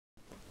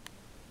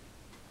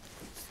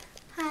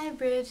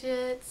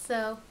Bridget.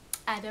 So,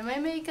 I did my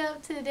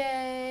makeup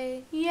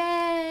today.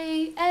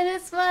 Yay! And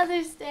it's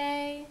Mother's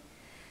Day.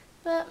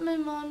 But my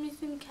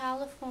mommy's in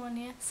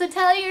California. So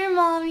tell your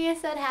mommy I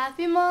said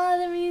Happy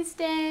Mother's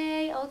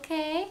Day,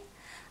 okay?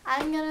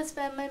 I'm gonna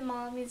spend my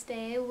mommy's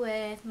day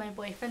with my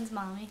boyfriend's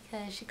mommy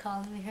because she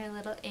calls me her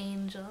little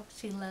angel.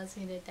 She loves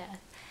me to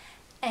death.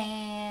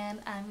 And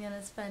I'm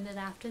gonna spend it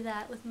after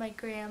that with my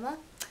grandma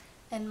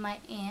and my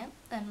aunt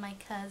and my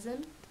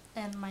cousin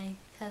and my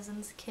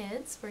cousin's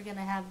kids. We're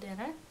gonna have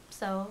dinner.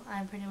 So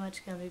I'm pretty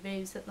much gonna be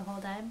babysitting the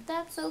whole time, but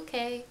that's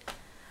okay.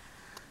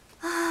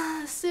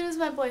 As soon as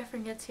my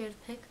boyfriend gets here to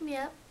pick me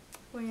up,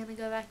 we're gonna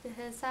go back to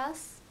his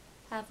house,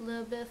 have a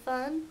little bit of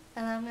fun,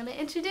 and I'm gonna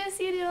introduce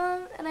you to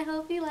him, and I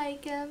hope you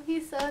like him.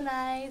 He's so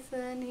nice,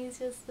 and he's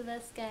just the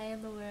best guy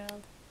in the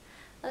world.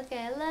 Okay,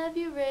 I love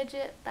you,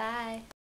 Bridget. Bye.